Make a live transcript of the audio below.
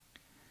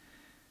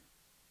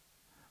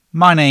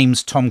My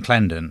name's Tom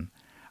Clendon,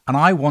 and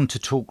I want to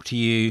talk to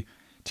you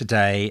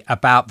today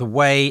about the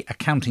way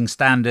accounting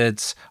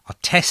standards are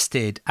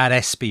tested at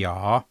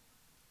SBR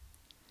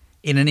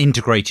in an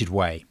integrated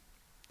way.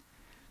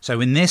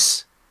 So in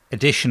this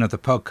edition of the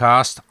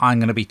podcast, I'm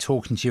going to be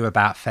talking to you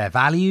about fair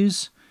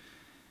values,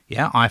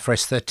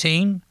 IFRS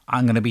 13.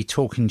 I'm going to be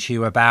talking to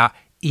you about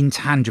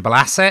intangible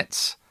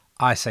assets,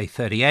 ISA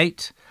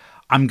 38.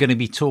 I'm going to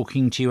be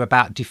talking to you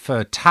about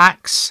deferred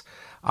tax,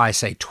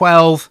 ISA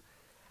 12,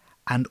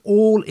 and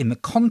all in the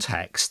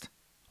context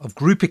of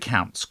group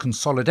accounts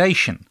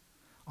consolidation,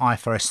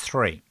 IFRS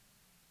 3.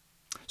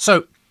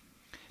 So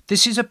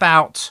this is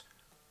about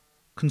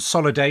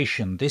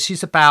consolidation. This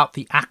is about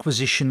the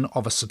acquisition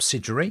of a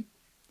subsidiary,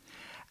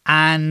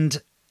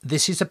 and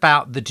this is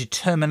about the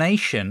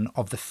determination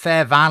of the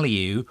fair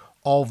value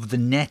of the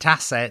net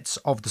assets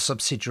of the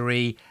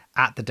subsidiary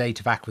at the date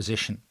of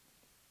acquisition.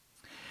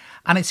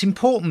 And it's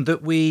important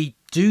that we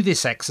do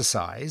this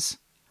exercise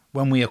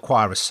when we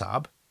acquire a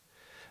sub,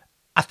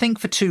 I think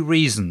for two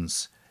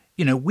reasons.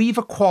 We've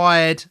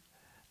acquired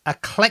a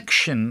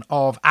collection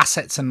of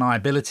assets and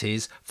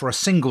liabilities for a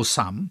single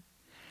sum,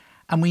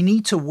 and we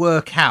need to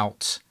work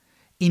out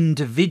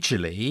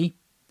individually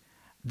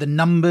the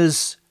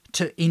numbers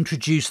to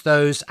introduce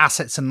those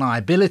assets and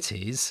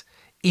liabilities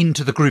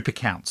into the group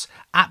accounts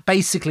at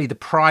basically the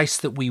price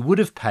that we would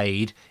have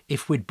paid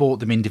if we'd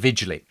bought them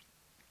individually.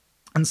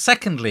 And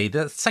secondly,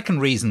 the second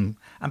reason,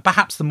 and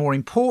perhaps the more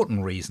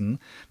important reason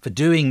for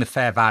doing the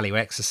fair value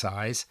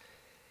exercise,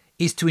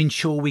 is to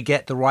ensure we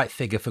get the right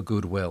figure for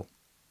goodwill.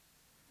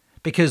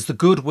 Because the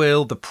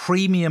goodwill, the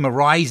premium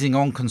arising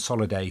on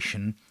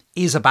consolidation,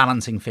 is a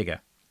balancing figure.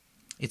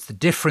 It's the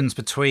difference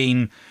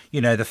between,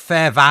 the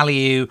fair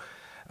value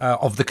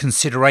of the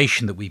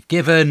consideration that we've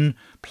given,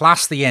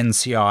 plus the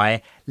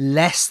NCI,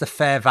 less the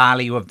fair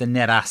value of the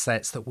net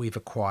assets that we've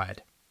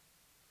acquired.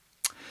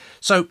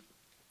 So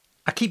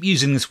I keep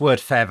using this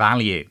word fair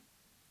value,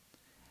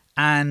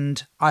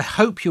 and I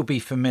hope you'll be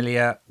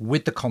familiar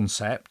with the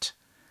concept,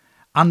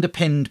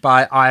 underpinned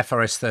by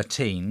IFRS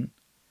 13,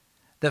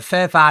 that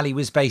fair value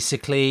is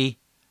basically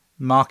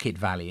market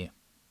value,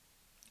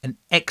 an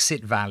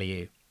exit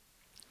value.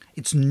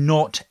 It's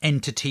not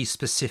entity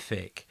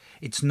specific.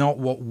 It's not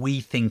what we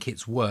think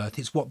it's worth.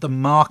 It's what the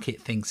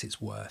market thinks it's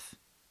worth.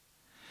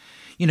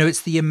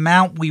 It's the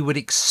amount we would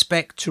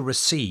expect to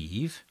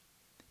receive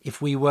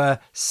if we were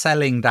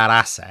selling that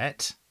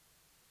asset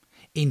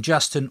in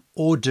just an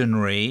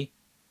ordinary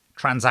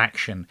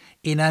transaction,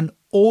 in an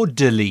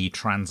orderly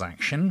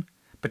transaction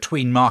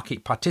between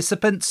market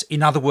participants,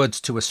 in other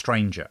words, to a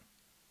stranger.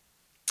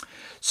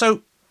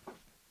 So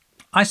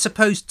I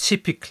suppose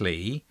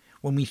typically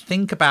when we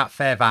think about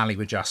fair value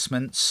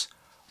adjustments,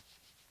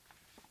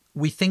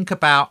 we think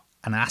about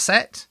an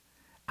asset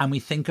and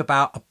we think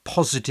about a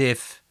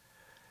positive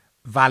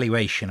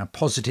valuation, a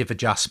positive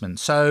adjustment.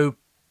 So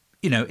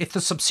if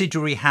the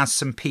subsidiary has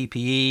some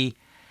PPE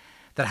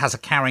that has a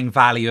carrying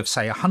value of,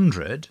 say,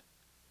 100,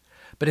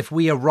 but if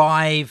we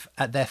arrive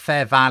at their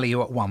fair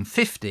value at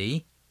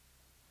 150,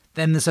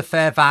 then there's a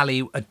fair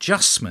value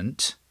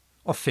adjustment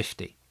of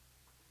 50.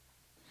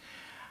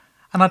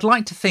 And I'd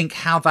like to think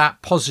how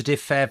that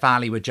positive fair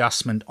value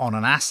adjustment on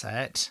an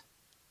asset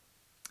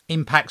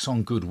impacts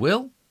on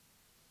goodwill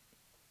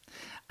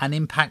and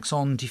impacts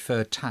on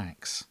deferred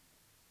tax.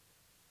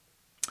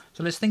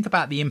 So let's think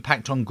about the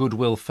impact on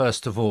goodwill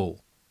first of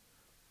all.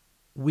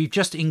 We've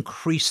just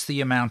increased the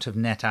amount of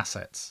net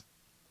assets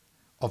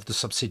of the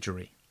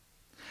subsidiary.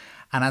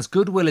 And as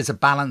goodwill is a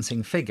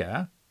balancing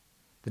figure,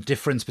 the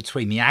difference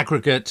between the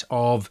aggregate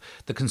of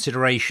the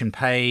consideration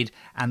paid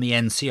and the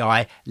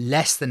NCI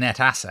less the net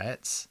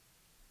assets,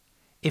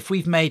 if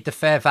we've made the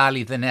fair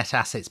value of the net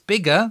assets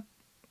bigger,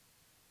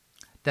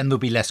 then there'll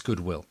be less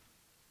goodwill.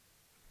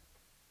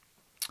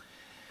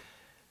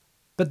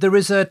 But there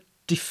is a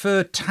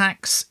deferred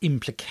tax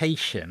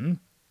implication.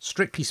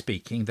 Strictly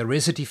speaking, there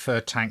is a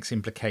deferred tax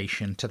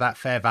implication to that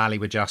fair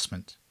value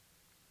adjustment.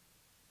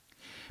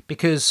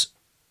 Because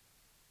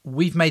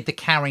we've made the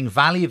carrying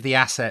value of the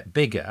asset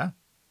bigger,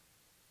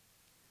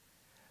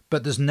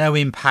 but there's no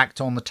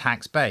impact on the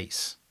tax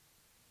base.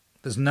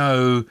 There's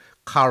no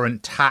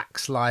current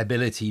tax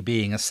liability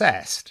being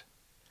assessed.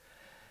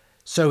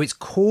 So it's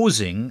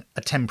causing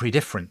a temporary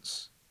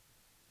difference.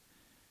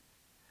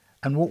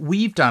 And what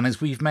we've done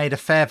is we've made a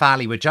fair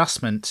value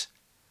adjustment.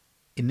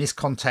 In this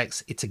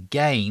context, it's a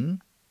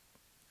gain.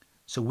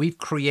 So we've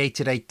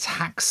created a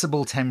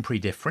taxable temporary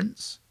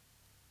difference,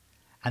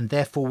 and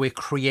therefore we're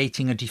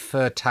creating a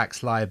deferred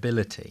tax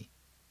liability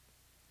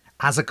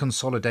as a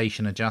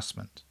consolidation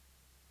adjustment.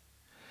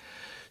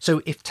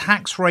 So if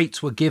tax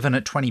rates were given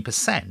at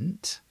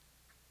 20%,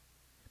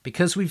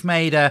 because we've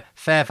made a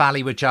fair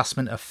value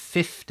adjustment of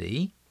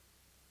 50,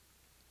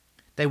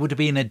 there would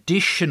be an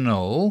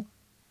additional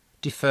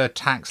deferred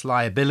tax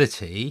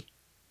liability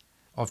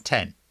of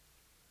 10,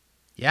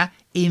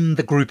 in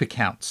the group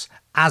accounts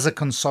as a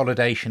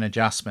consolidation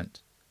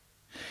adjustment.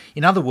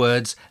 In other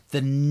words,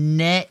 the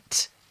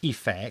net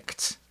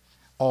effect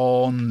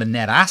on the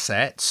net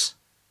assets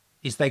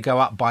is they go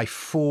up by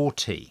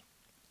 40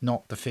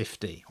 not the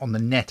 50 on the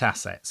net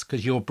assets,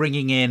 because you're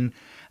bringing in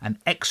an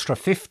extra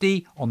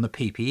 50 on the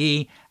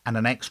PPE and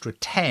an extra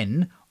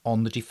 10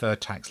 on the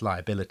deferred tax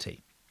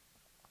liability.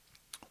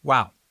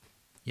 Wow.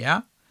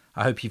 Yeah,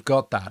 I hope you've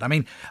got that. I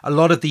mean, a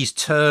lot of these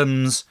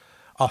terms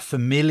are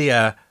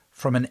familiar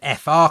from an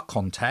FR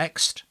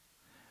context,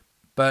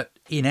 but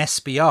in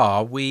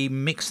SBR, we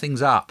mix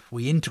things up.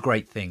 We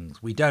integrate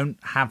things. We don't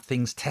have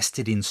things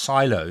tested in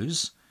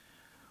silos.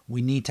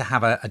 We need to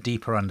have a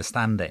deeper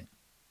understanding.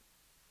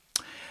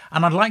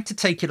 And I'd like to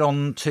take it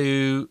on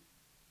to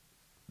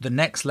the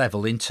next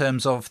level in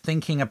terms of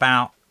thinking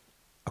about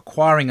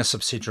acquiring a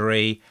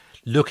subsidiary,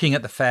 looking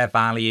at the fair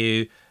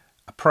value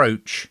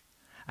approach,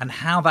 and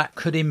how that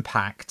could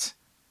impact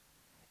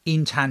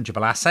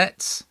intangible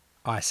assets,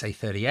 ISA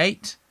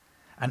 38,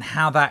 and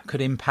how that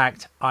could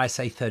impact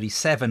ISA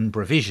 37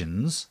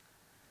 provisions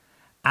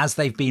as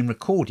they've been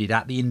recorded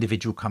at the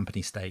individual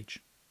company stage.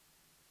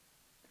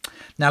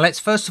 Now, let's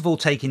first of all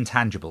take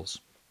intangibles.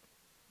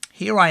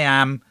 Here I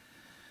am,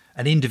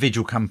 an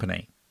individual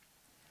company,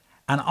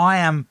 and I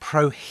am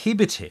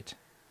prohibited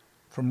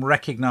from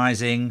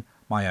recognizing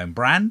my own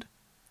brand.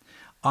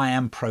 I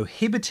am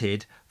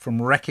prohibited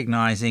from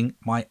recognizing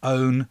my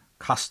own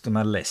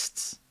customer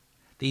lists.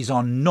 These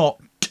are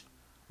not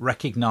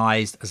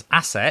recognized as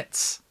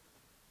assets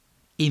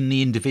in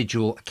the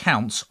individual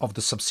accounts of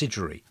the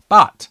subsidiary.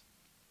 But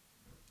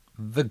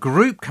the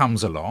group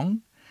comes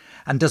along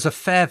and does a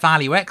fair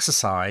value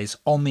exercise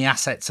on the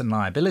assets and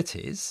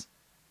liabilities,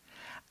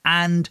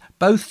 and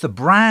both the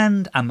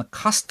brand and the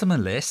customer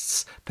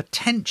lists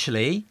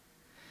potentially,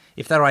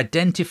 if they're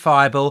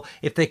identifiable,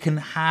 if they can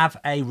have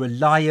a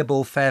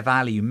reliable fair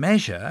value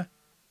measure,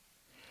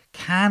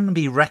 can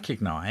be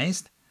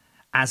recognized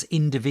as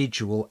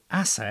individual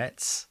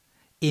assets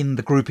in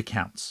the group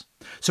accounts.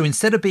 So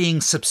instead of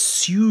being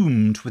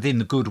subsumed within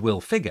the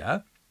goodwill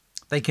figure,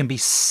 they can be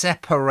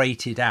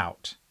separated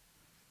out.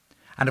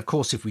 And of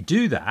course, if we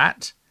do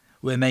that,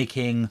 we're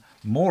making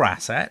more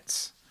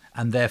assets,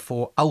 and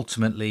therefore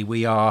ultimately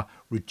we are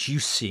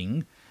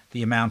reducing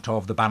the amount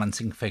of the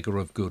balancing figure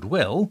of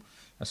goodwill,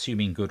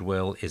 assuming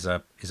goodwill is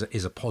a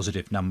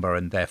positive number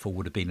and therefore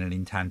would have been an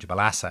intangible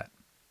asset.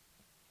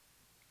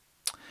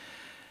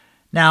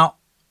 Now,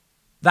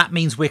 that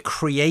means we're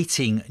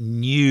creating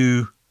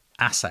new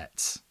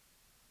assets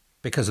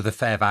because of the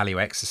fair value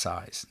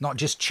exercise, not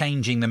just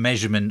changing the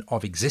measurement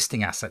of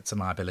existing assets and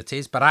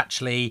liabilities, but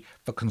actually,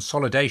 for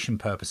consolidation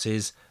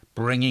purposes,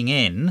 bringing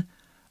in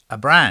a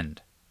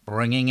brand,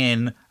 bringing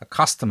in a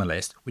customer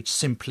list, which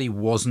simply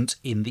wasn't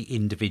in the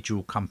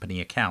individual company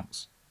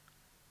accounts.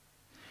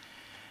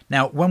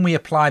 Now, when we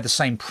apply the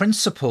same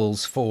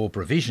principles for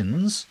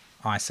provisions,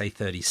 ISA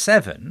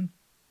 37,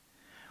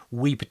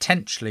 we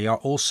potentially are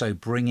also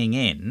bringing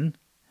in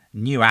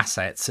new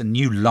assets and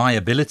new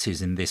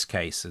liabilities in this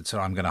case. And so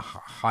I'm going to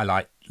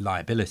highlight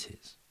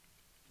liabilities.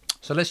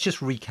 So let's just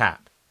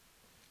recap.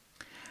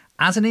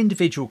 As an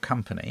individual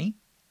company,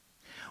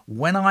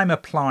 when I'm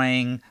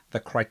applying the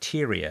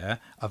criteria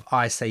of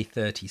ISA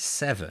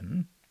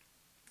 37,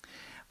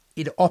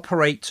 it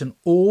operates an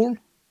all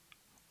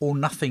or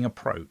nothing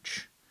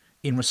approach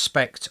in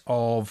respect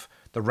of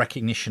the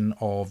recognition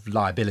of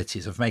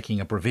liabilities, of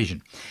making a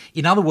provision.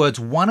 In other words,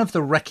 one of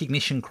the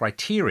recognition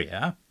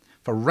criteria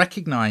for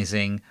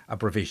recognizing a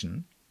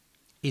provision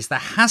is there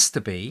has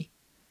to be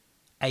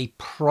a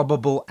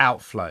probable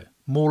outflow,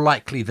 more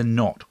likely than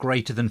not,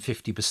 greater than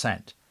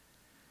 50%.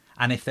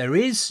 And if there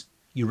is,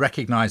 you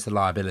recognize the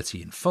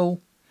liability in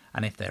full.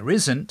 And if there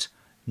isn't,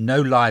 no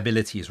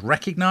liability is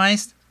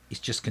recognized. It's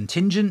just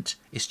contingent.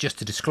 It's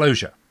just a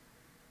disclosure.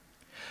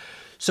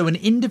 So an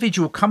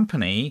individual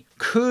company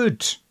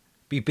could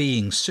be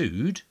being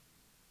sued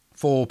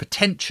for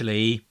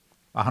potentially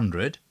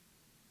 100,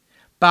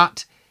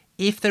 but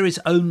if there is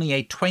only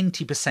a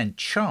 20%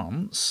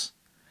 chance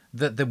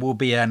that there will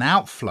be an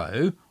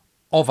outflow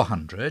of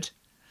 100,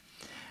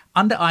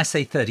 under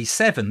ISA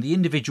 37, the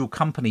individual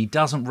company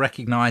doesn't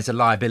recognise a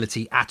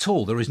liability at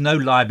all. There is no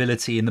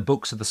liability in the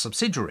books of the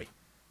subsidiary.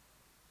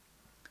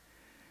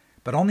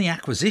 But on the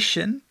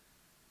acquisition,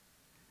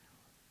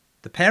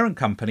 the parent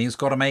company has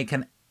got to make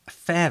a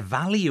fair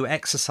value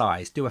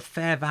exercise, do a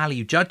fair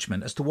value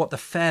judgment as to what the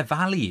fair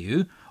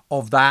value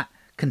of that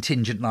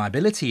contingent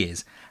liability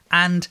is.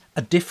 And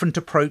a different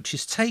approach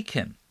is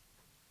taken.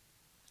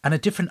 And a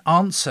different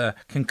answer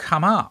can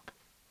come up.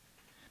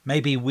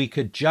 Maybe we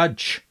could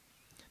judge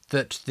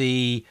that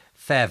the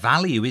fair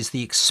value is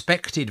the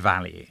expected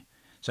value.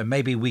 So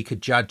maybe we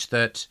could judge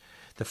that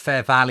the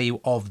fair value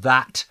of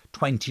that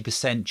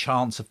 20%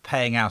 chance of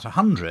paying out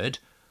 100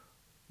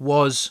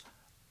 was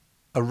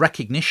a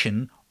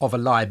recognition of a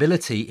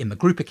liability in the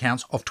group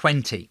accounts of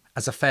 20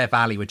 as a fair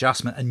value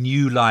adjustment. A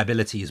new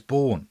liability is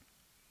born.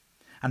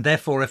 And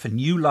therefore, if a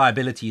new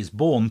liability is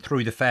born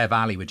through the fair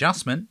value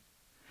adjustment,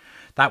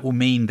 that will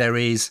mean there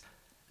is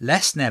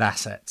less net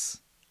assets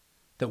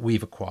that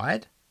we've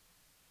acquired.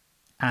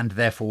 And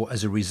therefore,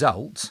 as a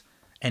result,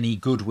 any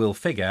goodwill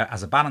figure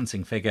as a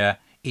balancing figure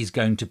is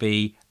going to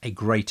be a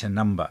greater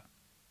number.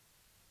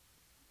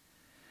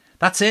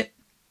 That's it.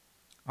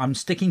 I'm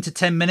sticking to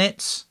 10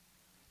 minutes.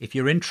 If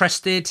you're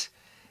interested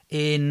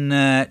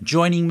in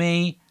joining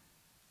me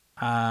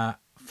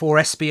for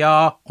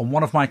SBR on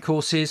one of my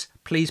courses,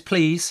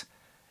 please,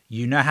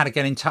 you know how to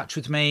get in touch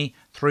with me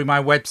through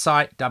my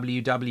website,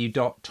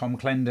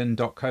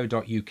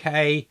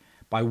 www.tomclendon.co.uk,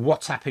 by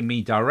WhatsApping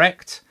me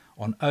direct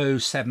on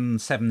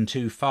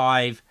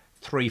 07725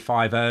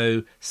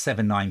 350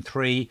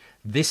 793.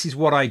 This is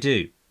what I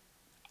do.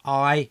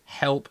 I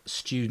help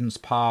students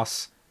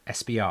pass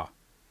SBR.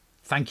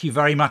 Thank you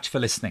very much for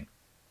listening.